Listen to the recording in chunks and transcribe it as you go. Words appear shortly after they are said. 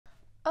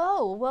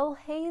Oh, well,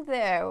 hey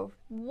there.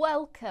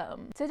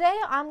 Welcome. Today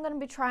I'm going to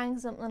be trying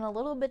something a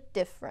little bit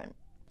different.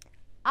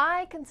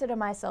 I consider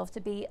myself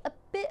to be a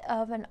bit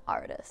of an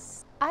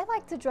artist. I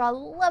like to draw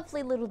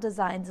lovely little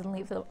designs and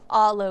leave them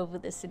all over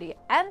the city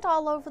and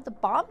all over the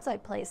bombs I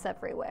place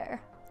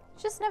everywhere.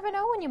 Just never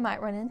know when you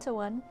might run into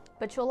one,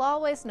 but you'll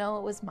always know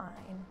it was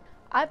mine.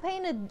 I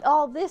painted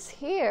all this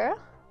here.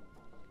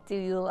 Do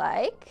you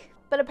like?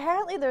 But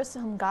apparently there's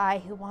some guy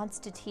who wants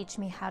to teach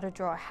me how to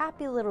draw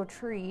happy little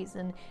trees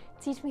and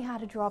teach me how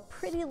to draw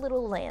pretty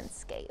little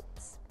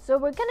landscapes. So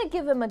we're gonna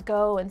give him a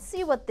go and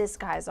see what this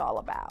guy's all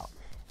about.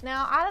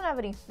 Now, I don't have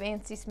any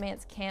fancy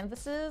schmancy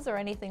canvases or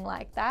anything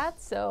like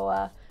that,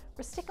 so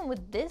we're sticking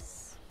with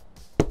this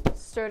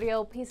sturdy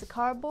old piece of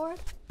cardboard.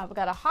 I've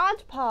got a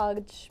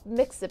hodgepodge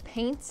mix of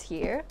paints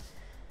here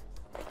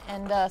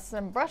and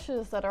some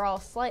brushes that are all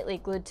slightly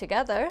glued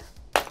together.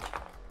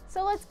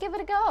 So let's give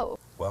it a go.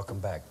 Welcome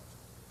back.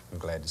 I'm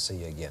glad to see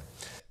you again.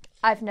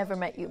 I've never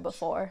met you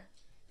before.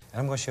 And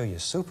I'm going to show you a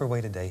super way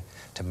today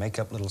to make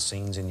up little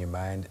scenes in your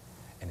mind,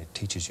 and it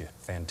teaches you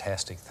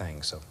fantastic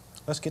things. So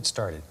let's get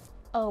started.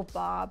 Oh,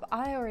 Bob,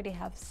 I already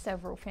have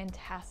several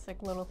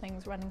fantastic little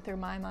things running through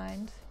my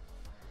mind.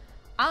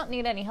 I don't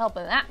need any help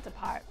in that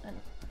department.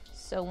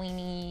 So we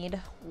need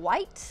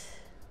white.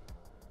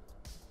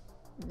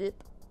 Dip.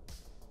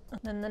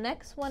 Then the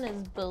next one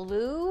is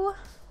blue.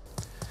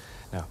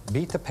 Now,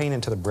 beat the paint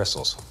into the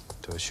bristles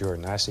to assure a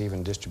nice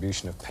even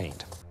distribution of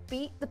paint.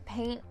 Beat the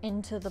paint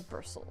into the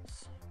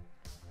bristles.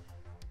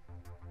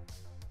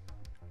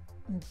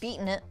 I'm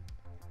beating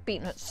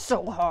it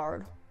so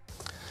hard.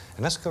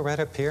 And let's go right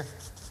up here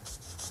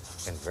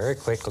and very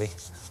quickly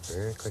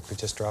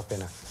just drop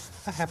in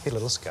a happy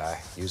little sky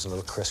using a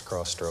little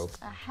crisscross stroke.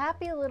 A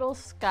happy little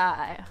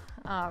sky.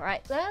 All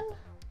right then.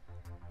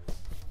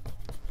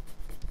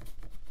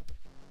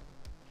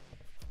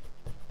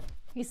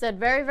 He said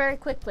very, very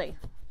quickly.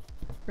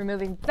 We're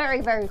moving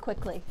very, very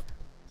quickly.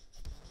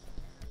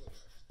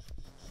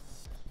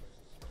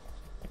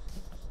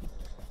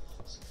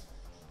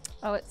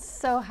 Oh, it's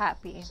so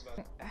happy.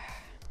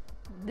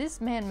 This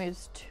man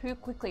moves too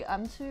quickly.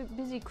 I'm too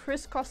busy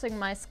crisscrossing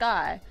my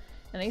sky,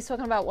 and he's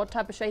talking about what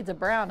type of shades of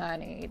brown I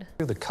need.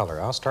 Do the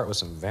color. I'll start with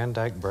some Van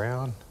Dyke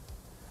brown,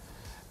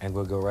 and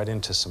we'll go right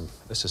into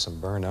this is some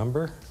burnt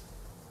umber.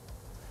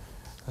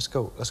 Let's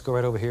go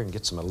right over here and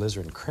get some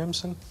alizarin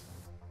crimson.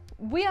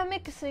 We are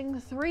mixing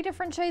 3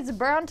 different shades of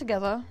brown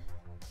together.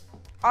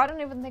 I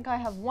don't even think I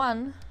have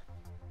one.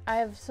 I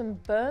have some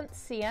burnt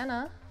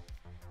sienna.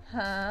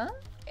 Huh?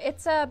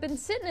 It's been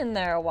sitting in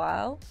there a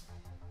while.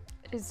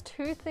 It is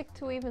too thick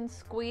to even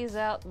squeeze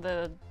out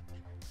the...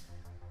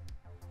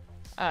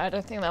 I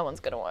don't think that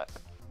one's gonna work.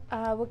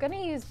 We're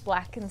gonna use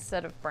black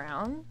instead of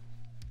brown,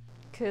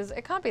 because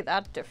it can't be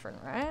that different,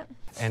 right?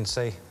 And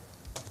say,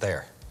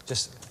 there.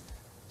 Just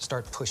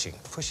start pushing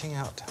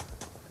out.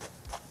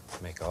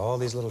 Make all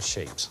these little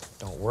shapes.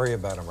 Don't worry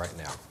about them right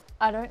now.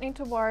 I don't need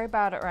to worry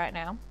about it right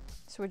now.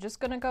 So we're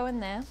just gonna go in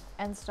there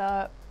and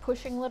start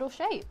pushing little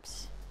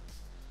shapes.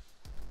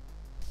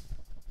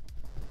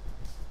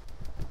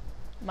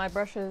 My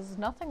brush is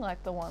nothing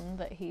like the one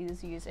that he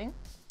is using.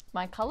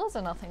 My colors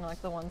are nothing like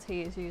the ones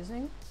he is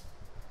using.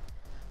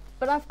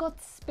 But I've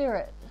got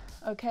spirit,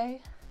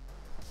 okay?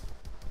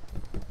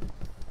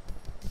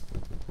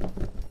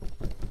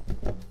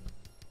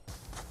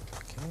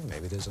 Okay,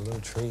 maybe there's a little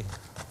tree.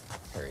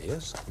 There he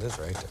is. It is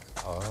right there.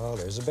 Oh,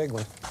 there's a big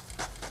one.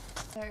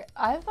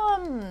 I've,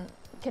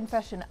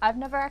 confession, I've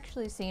never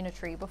actually seen a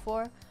tree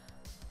before.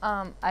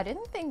 I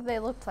didn't think they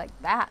looked like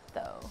that,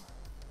 though.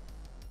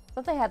 I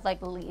thought they had,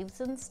 like,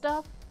 leaves and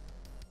stuff.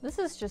 This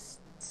is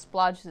just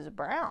splodges of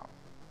brown.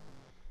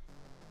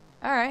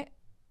 All right.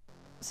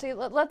 See,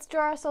 let's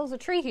draw ourselves a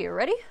tree here.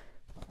 Ready?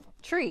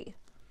 Tree.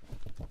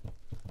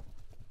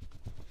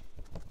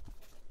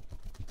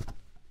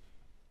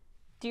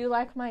 Do you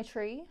like my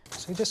tree?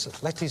 So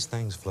just let these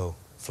things flow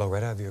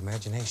right out of your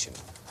imagination.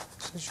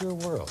 This is your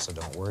world, so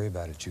don't worry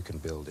about it. You can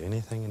build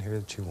anything in here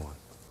that you want.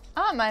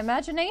 Ah, my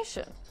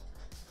imagination.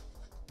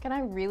 Can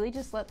I really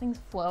just let things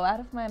flow out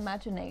of my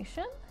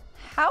imagination?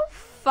 How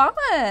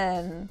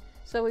fun!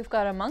 So we've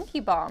got a monkey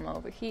bomb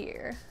over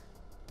here.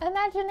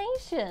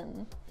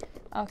 Imagination.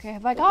 Okay,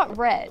 have I got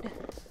red?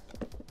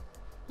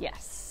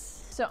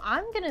 Yes. So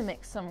I'm gonna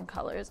mix some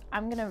colors.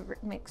 I'm gonna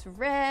mix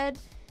red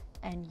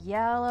and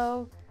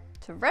yellow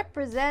to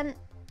represent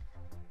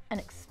an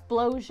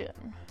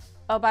explosion.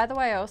 Oh, by the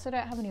way, I also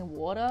don't have any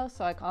water,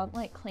 so I can't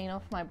like clean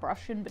off my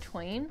brush in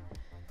between.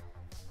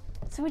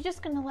 So we're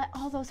just gonna let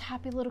all those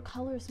happy little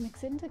colors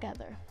mix in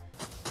together.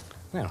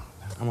 Now,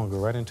 I'm gonna go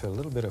right into a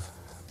little bit of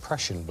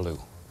Prussian blue.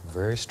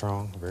 Very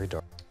strong, very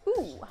dark.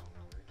 Ooh.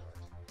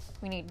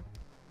 We need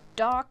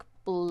dark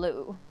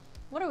blue.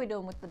 What are we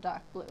doing with the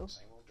dark blue?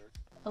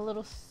 A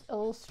little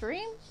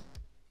stream?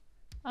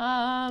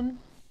 I've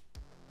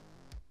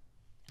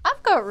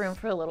got room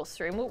for a little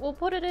stream. We'll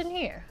put it in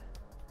here.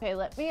 Okay,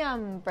 let me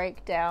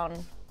break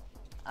down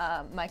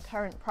my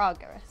current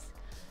progress.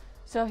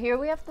 So here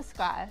we have the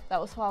sky that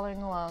was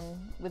following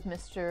along with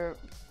Mr.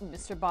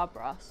 Bob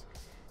Ross.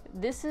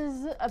 this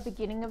is a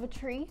beginning of a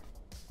tree.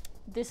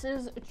 This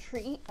is a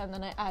tree, and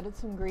then I added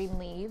some green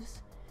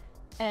leaves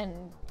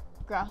and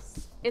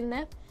grass in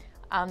there.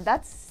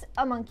 That's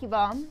a monkey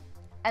bomb,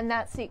 and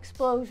that's the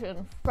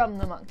explosion from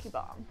the monkey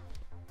bomb.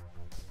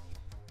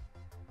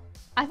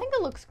 I think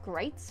it looks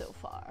great so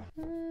far.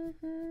 You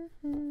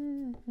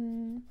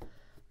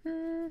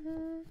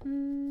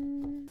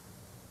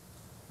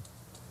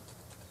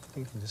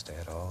can just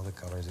add all the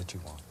colors that you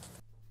want.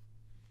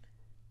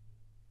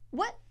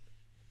 What?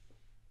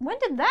 When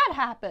did that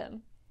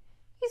happen?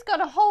 He's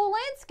got a whole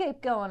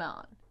landscape going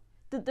on.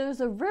 There's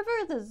a river,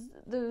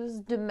 there's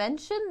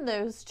dimension,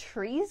 there's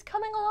trees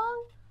coming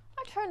along.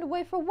 I turned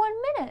away for 1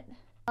 minute.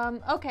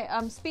 Okay,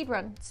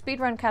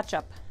 speedrun catch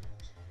up.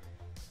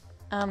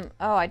 Oh,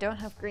 I don't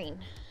have green.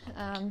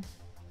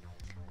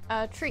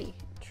 Tree.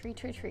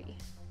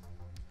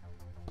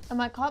 Am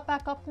I caught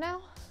back up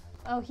now?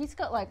 Oh, he's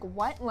got like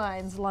white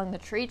lines along the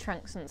tree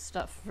trunks and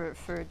stuff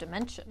for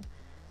dimension.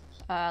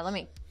 Let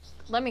me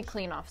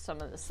clean off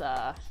some of this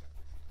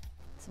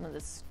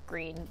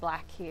green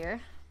black here.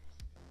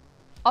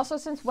 Also,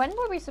 since when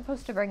were we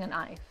supposed to bring a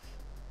knife?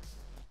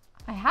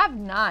 I have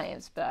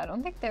knives, but I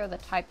don't think they're the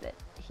type that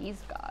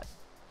he's got.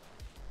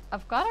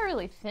 I've got a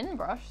really thin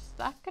brush, so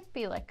that could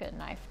be like a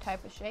knife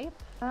type of shape.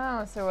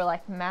 Oh, so we're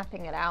like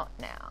mapping it out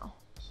now.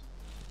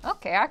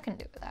 Okay, I can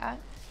do that.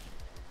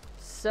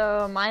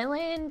 So my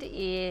land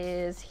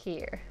is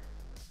here.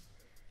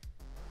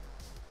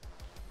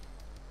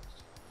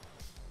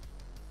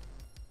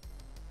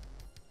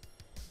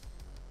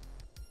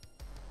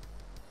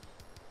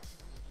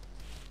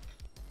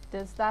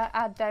 Does that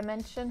add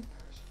dimension?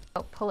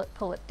 Oh,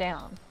 pull it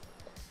down.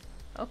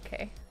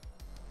 Okay.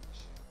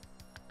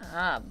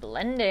 Ah,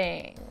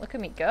 blending. Look at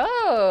me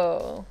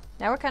go.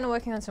 Now we're kind of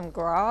working on some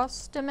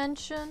grass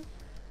dimension.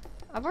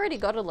 I've already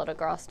got a lot of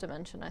grass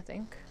dimension, I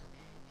think.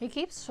 He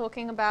keeps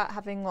talking about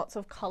having lots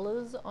of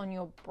colors on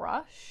your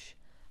brush.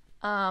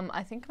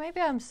 I think maybe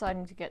I'm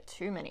starting to get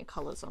too many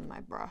colors on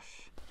my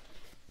brush.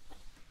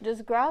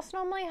 Does grass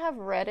normally have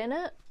red in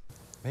it?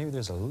 Maybe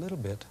there's a little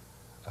bit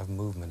of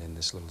movement in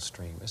this little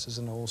stream. This is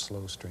an old,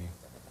 slow stream.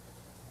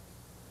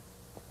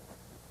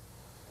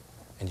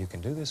 And you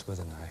can do this with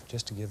a knife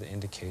just to give the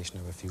indication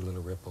of a few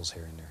little ripples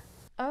here and there.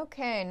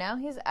 Okay, now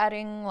he's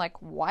adding like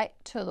white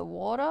to the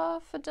water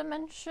for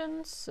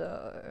dimension,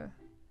 so...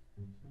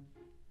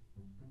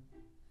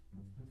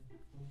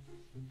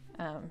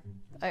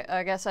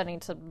 I guess I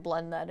need to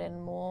blend that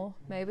in more,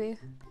 maybe.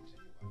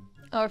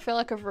 Oh, I feel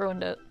like I've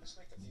ruined it.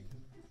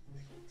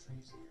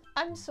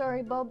 I'm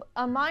sorry, Bob.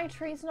 Are my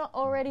trees not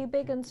already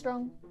big and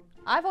strong?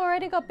 I've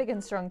already got big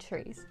and strong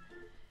trees.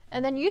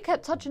 And then you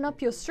kept touching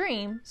up your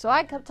stream, so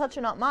I kept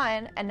touching up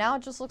mine, and now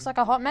it just looks like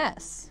a hot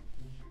mess.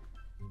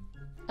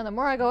 And the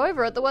more I go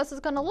over it, the worse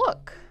it's gonna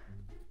look.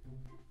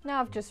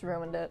 Now I've just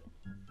ruined it.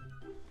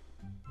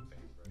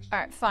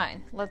 Alright,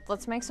 fine.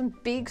 Let's make some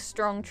big,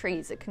 strong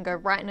trees that can go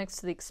right next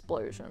to the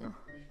explosion.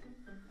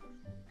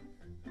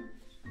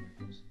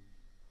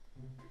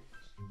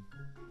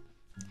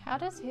 How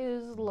does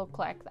his look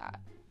like that?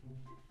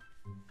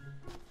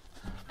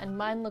 And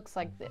mine looks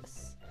like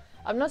this.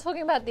 I'm not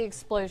talking about the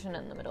explosion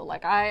in the middle.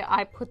 Like,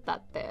 I put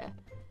that there.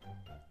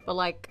 But,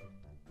 like,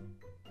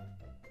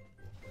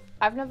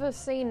 I've never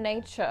seen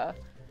nature,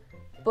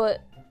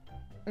 but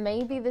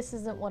maybe this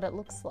isn't what it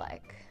looks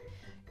like.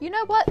 You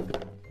know what?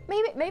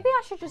 Maybe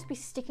I should just be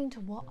sticking to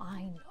what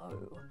I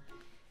know.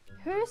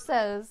 Who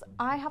says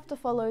I have to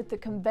follow the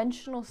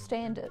conventional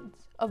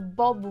standards of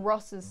Bob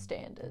Ross's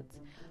standards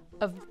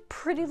of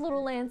pretty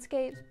little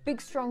landscapes,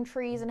 big strong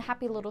trees, and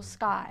happy little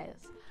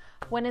skies,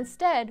 when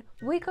instead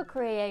we could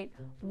create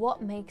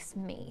what makes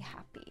me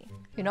happy?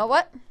 You know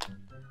what?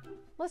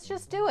 Let's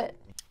just do it.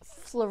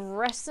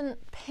 Fluorescent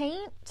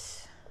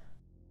paint.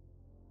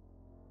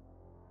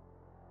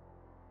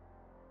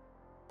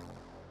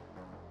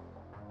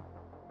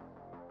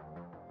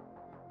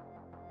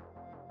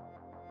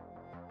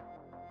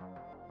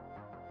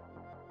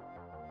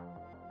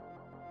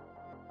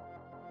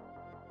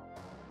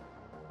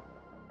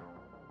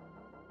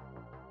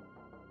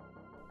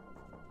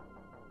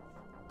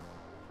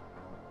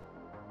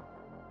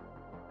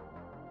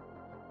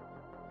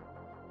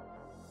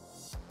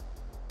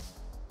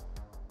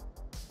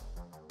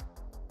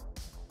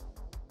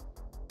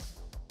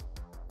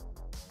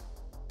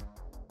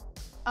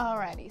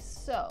 Alrighty,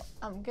 so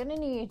I'm gonna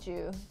need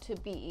you to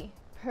be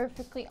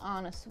perfectly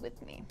honest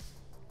with me.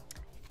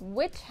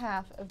 Which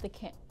half of the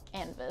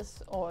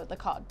canvas or the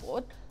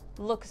cardboard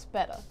looks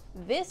better?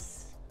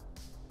 This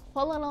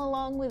following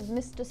along with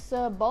Mr.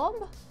 Sir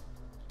Bob,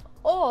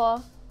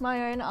 or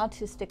my own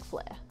artistic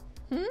flair?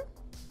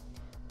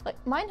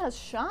 Like, mine has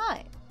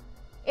shine.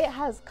 It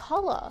has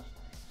color.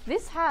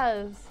 This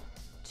has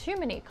too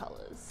many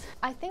colors.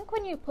 I think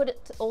when you put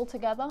it all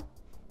together,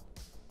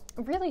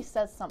 it really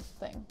says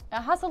something.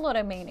 It has a lot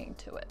of meaning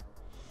to it.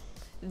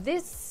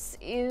 This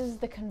is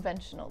the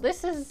conventional.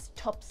 This is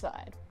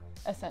topside,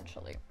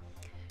 essentially.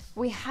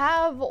 We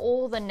have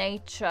all the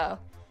nature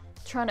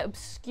trying to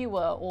obscure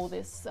all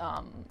this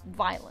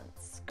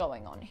violence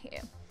going on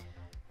here.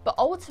 But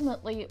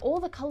ultimately, all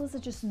the colors are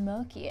just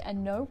murky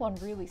and no one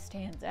really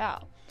stands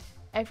out.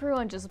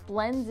 Everyone just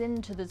blends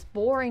into this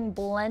boring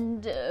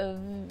blend of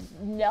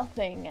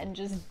nothing and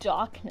just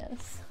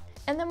darkness.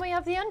 And then we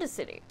have the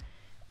Undercity.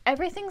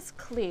 Everything's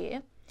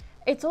clear.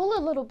 It's all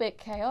a little bit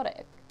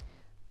chaotic,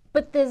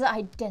 but there's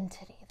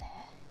identity there.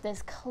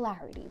 There's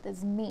clarity,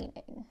 there's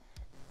meaning.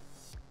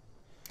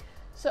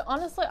 So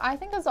honestly, I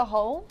think as a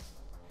whole,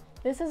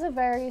 this is a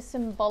very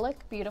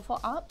symbolic, beautiful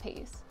art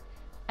piece.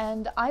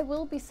 And I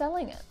will be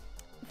selling it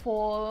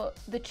for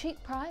the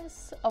cheap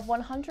price of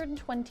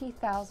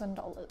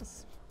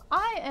 $120,000.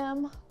 I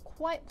am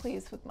quite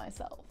pleased with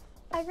myself.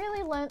 I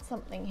really learnt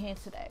something here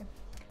today,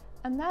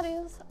 and that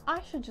is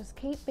I should just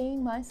keep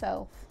being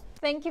myself.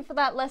 Thank you for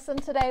that lesson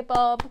today,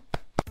 Bob.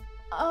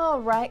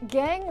 Alright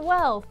gang,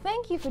 well,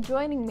 thank you for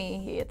joining me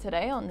here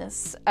today on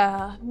this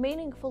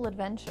meaningful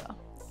adventure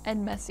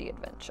and messy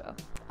adventure.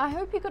 I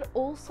hope you could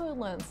also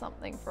learn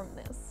something from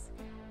this.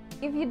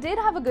 If you did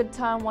have a good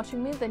time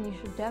watching me, then you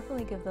should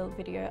definitely give the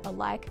video a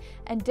like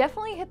and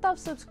definitely hit that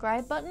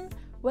subscribe button.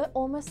 We're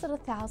almost at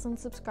 1,000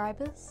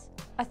 subscribers.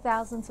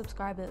 1,000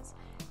 subscribers.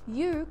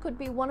 You could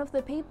be one of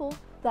the people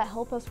that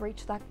help us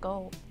reach that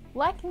goal.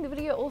 Liking the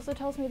video also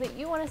tells me that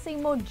you want to see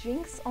more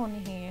Jinx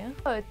on here.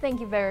 So thank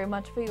you very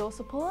much for your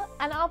support,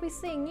 and I'll be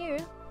seeing you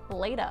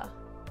later.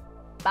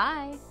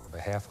 Bye. On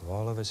behalf of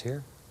all of us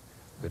here,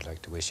 we'd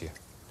like to wish you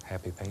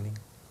happy painting.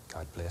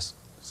 God bless.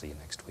 See you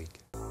next week.